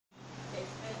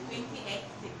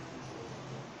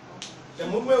The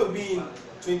movement will be in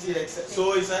 20x,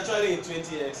 so it's actually in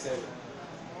 20x7.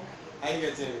 I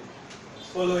get it.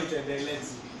 Follow it and then let's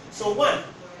see. So one,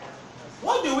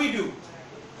 what do we do?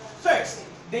 First,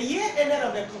 the year ended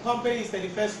of the company is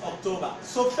 31st October.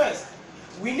 So first,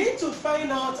 we need to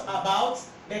find out about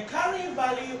the carrying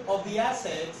value of the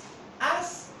assets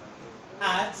as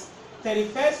at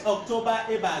 31st October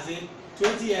Ebaze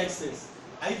 20x's.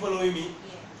 Are you following me?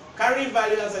 Carrying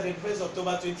value as at 31st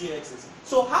October 20x's.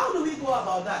 So how do we go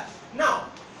about that? Now,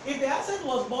 if the asset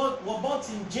was bought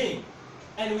in June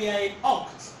and we are in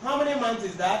Oct, how many months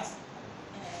is that?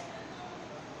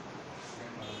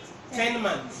 10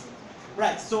 months.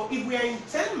 Right, so if we are in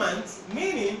 10 months,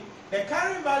 meaning the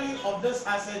carrying value of this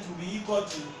asset will be equal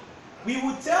to, we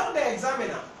would tell the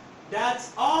examiner that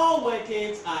all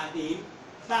workings are in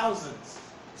thousands.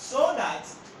 So that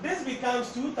this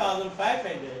becomes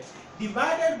 2,500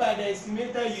 divided by the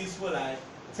estimated useful life,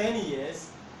 10 years,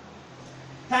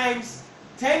 times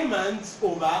 10 months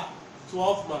over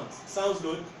 12 months. Sounds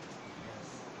good?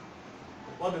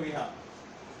 What do we have?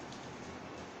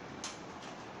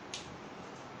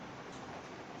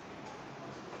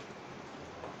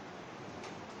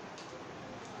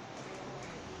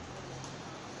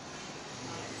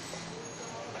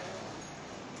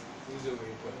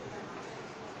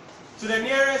 To the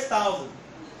nearest thousand.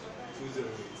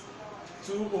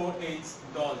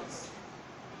 $208.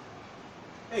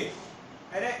 Hey,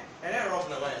 and then rock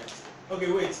na mine.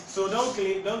 Okay, wait. So don't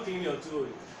clean your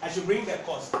 208. I should bring the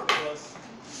cost because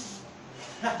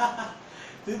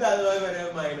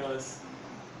 2,500 minus.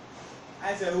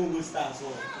 I said who will start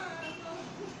so.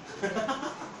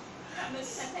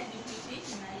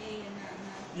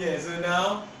 Yeah, so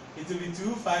now it will be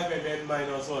 2,500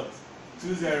 minus what?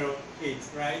 208,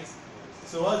 right?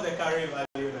 So what's the carrying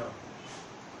value now?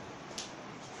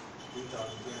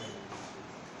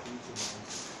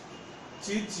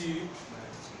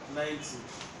 2290.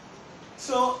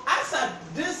 So as at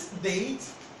this date,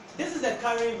 this is the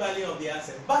carrying value of the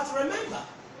asset. But remember,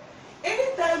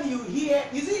 anytime you hear,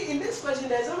 you see in this question,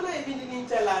 the examiner even didn't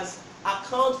tell us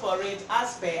account for it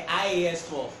as per IAS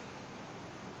 12.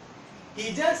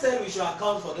 He just said we should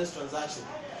account for this transaction.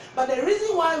 But the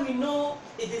reason why we know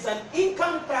it is an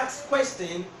income tax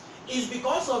question is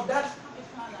because of that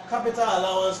capital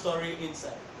allowance story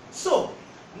inside. So,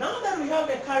 now that we have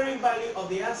the carrying value of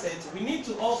the assets, we need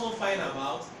to also find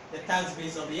about the tax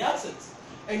base of the assets.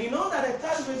 And you know that the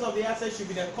tax base of the assets should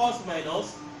be the cost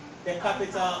minus the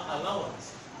capital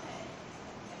allowance.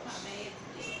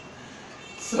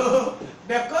 So,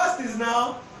 the cost is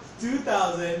now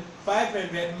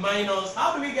 2,500 minus,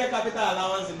 how do we get capital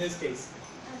allowance in this case?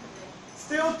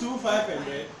 Still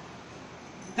 2,500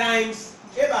 times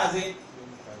 25%.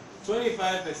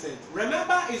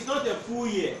 Remember, it's not a full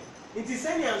year. It is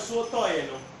any and so toy,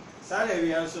 no. Sorry,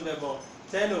 we answer about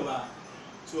 10 over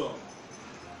 12.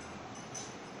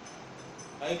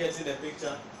 Are you getting the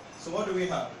picture? So what do we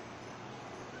have?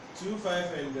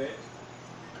 2,500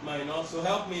 minus. So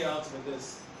help me out with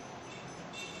this.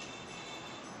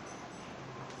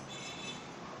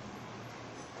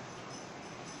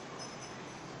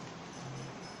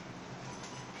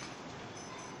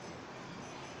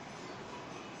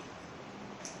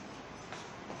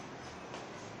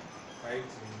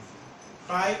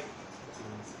 Five.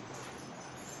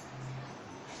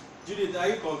 Judith, are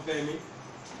you confirming?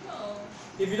 No.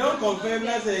 If you don't confirm,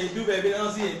 let's say you do baby,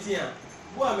 don't see a tia.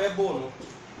 What am I born?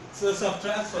 So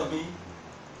subtract for me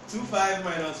 25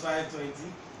 minus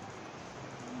 520.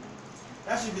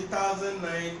 That should be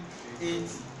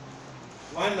 1,980.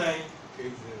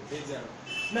 1980.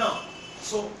 Now,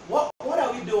 so what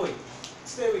are we doing?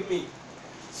 Stay with me.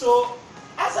 So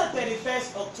as of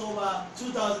 31st October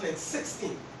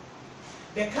 2016,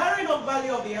 the carrying of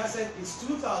value of the asset is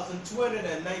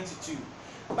 2,292.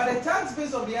 But the tax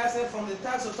base of the asset from the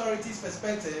tax authority's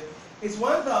perspective is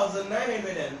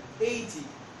 1,980.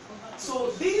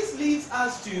 So this leads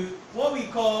us to what we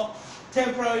call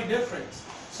temporary difference.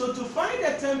 So to find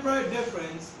the temporary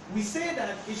difference, we say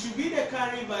that it should be the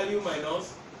carrying value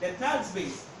minus the tax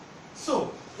base.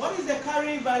 So what is the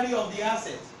carrying value of the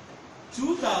asset?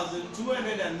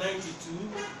 2,292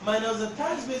 minus the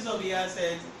tax base of the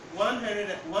asset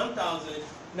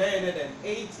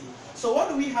 1,980. So what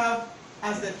do we have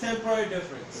as the temporary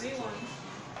difference?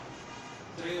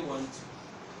 312.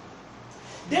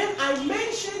 Then I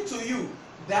mentioned to you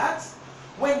that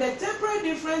when the temporary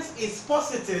difference is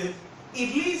positive,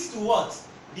 it leads to what?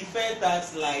 Deferred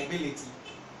tax liability.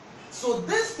 So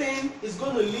this thing is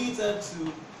going to lead us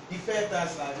to deferred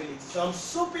tax liability. So I'm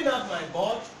souping up my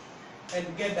board and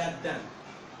get that done.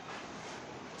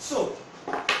 So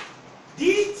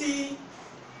dt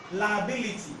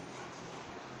liability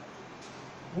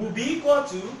will be equal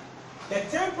to the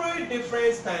temporary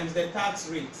difference times the tax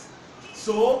rate.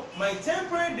 So my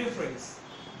temporary difference,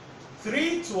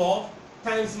 312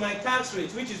 times my tax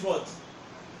rate, which is what?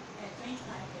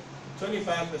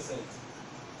 25%.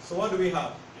 So what do we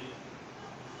have?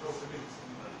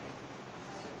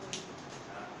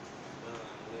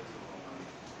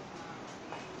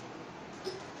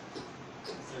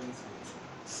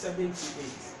 78.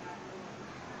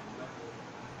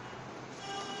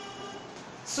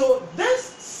 So this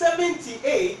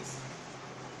 78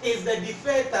 is the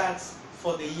deferred tax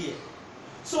for the year.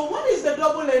 So what is the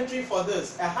double entry for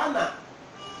this? Hana.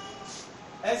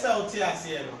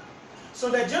 SLT. So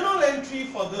the journal entry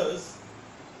for this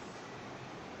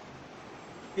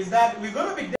is that we're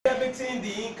going to be debiting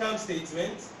the income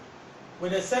statement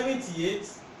with a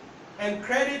 78 and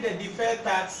credit the deferred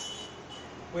tax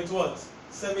with what?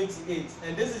 78.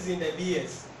 And this is in the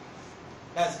BS.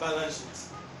 That's balance sheet.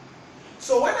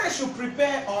 So when I should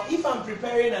prepare, or if I'm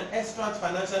preparing an extract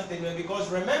financial statement, because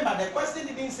remember the question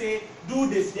didn't say do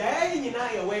this, they are in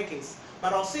your workings,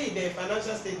 but I'll say the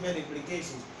financial statement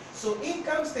implications. So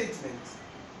income statement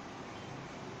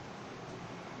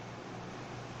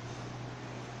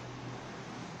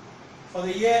for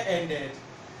the year ended.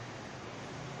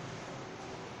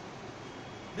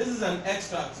 This is an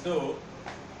extract though.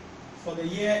 For the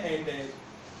year ended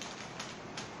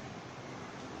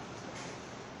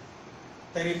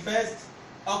 31st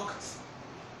August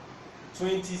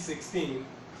 2016.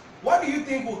 What do you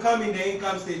think will come in the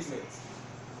income statement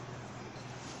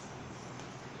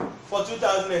for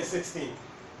 2016?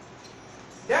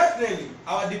 Definitely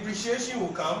our depreciation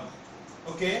will come,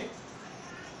 okay,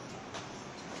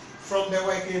 from the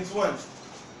workings one.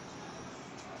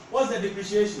 What's the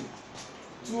depreciation?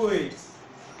 208.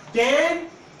 Then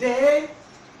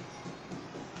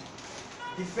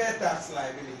deferred tax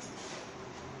liability.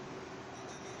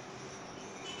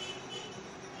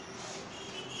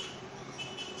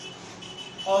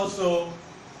 Also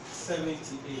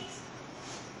 78.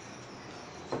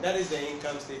 That is the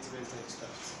income statement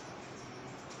extract.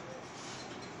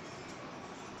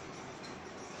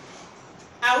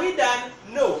 Are we done?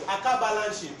 No. Acca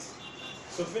balance sheet.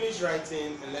 So finish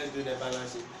writing and let's do the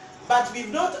balance sheet. But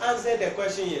we've not answered the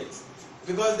question yet,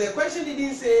 because the question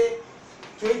didn't say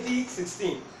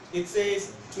 2016. It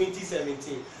says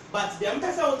 2017. But the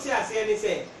ambassador will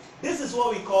say this is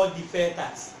what we call deferred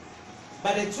tax.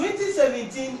 But the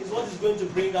 2017 is what is going to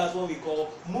bring us what we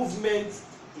call movement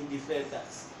in deferred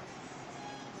tax.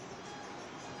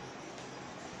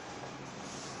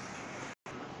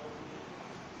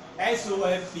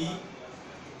 SOFP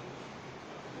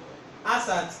as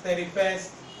at 31st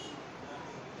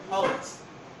August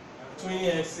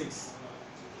 2006.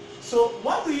 So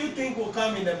what do you think will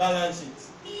come in the balance sheet?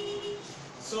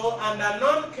 So under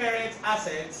non-current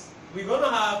assets, we're going to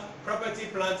have property,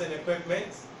 plant and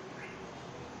equipment.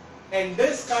 And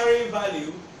this carrying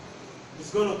value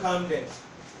is going to come there,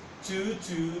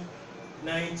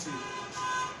 2292.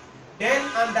 Then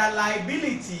under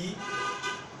liability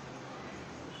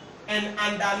and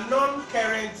under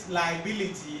non-current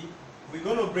liability, we're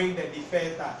going to bring the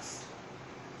deferred tax,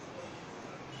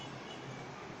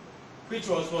 which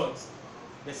was what?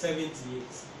 The 78.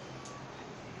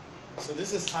 So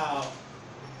this is how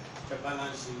the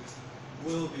balance sheet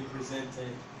will be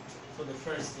presented for the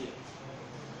first year.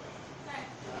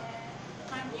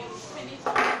 Can you finish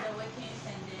all the workings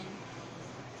and then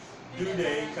do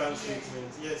the income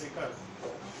statement? Yes, you can.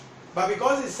 But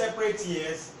because it's separate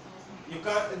years, you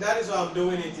can't. That is why I'm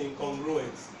doing it in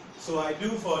congruence. So I do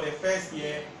for the first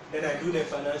year, then I do the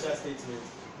financial statement,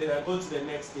 then I go to the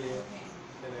next year,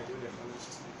 then I do the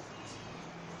financial statement.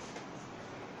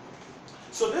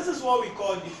 So this is what we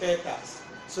call deferred tax.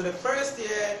 So the first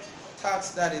year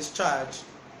tax that is charged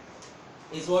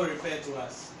is what we refer to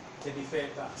as the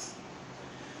deferred tax.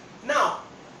 Now,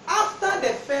 after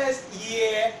the first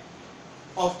year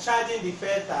of charging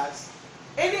deferred tax,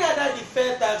 any other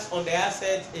deferred tax on the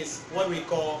asset is what we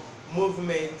call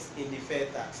movement in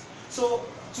deferred tax. So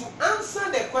to answer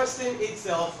the question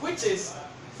itself, which is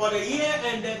for the year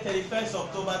ended 31st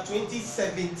October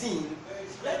 2017,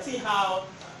 let's see how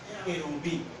it will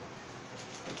be.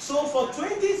 So for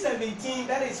 2017,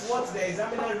 that is what the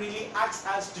examiner really asked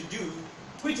us to do,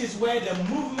 which is where the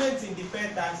movement in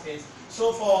deferred tax is.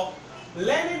 So for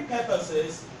learning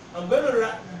purposes, I'm going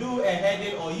to do a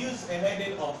heading or use a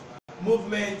heading of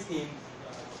movement in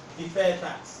deferred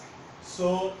tax,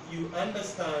 so you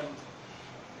understand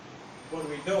what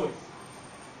we're doing.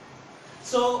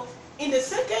 So in the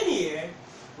second year,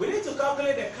 we need to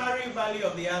calculate the carrying value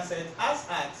of the asset as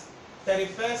at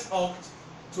 31st August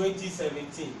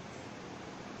 2017.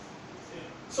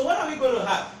 So what are we going to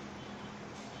have?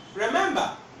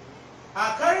 Remember,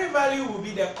 our carrying value will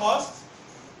be the cost.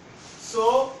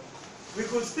 So we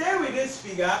could stay with this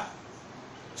figure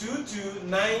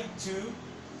 2292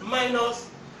 minus,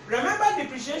 remember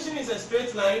depreciation is a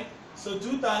straight line, so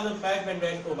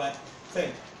 2,500 over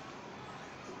 10.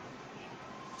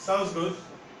 Sounds good?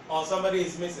 Or somebody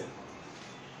is missing?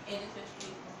 It is a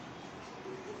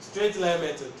Straight line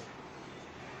method.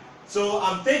 So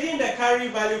I'm taking the carry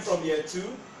value from year 2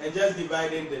 and just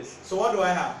dividing this. So what do I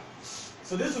have?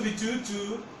 So this will be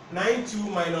 2292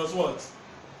 minus what?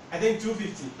 I think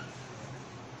 250.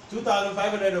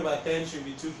 2,500 over 10 should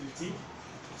be 250.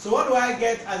 So what do I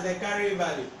get as the carry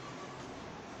value?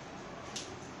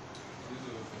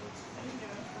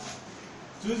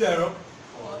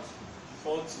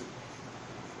 2042.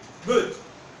 Good.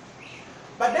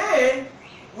 But then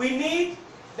we need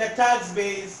the tax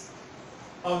base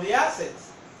of the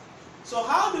assets. So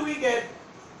how do we get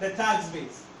the tax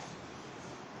base?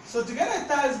 So to get a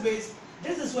tax base,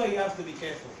 this is where you have to be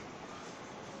careful.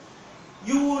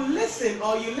 You will listen,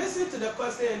 or you listen to the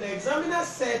question, and the examiner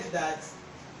said that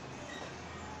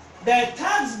the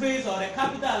tax base or the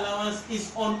capital allowance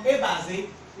is on a base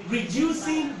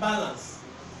reducing balance.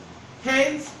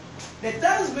 Hence, the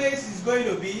tax base is going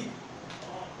to be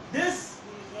this.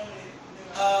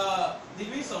 Did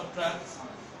we subtract?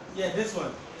 Yeah, this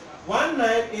one.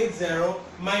 1980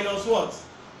 minus what?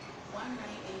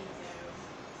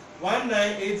 1980.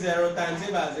 1980 times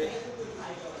a base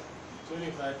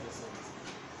 25%.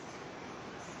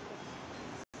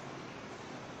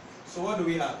 So what do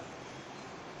we have?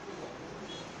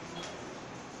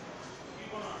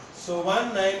 So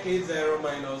 1980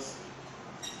 minus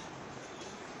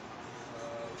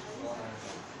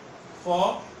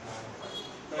 4.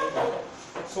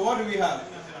 So what do we have?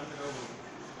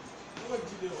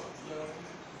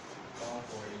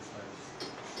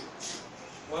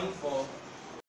 1485.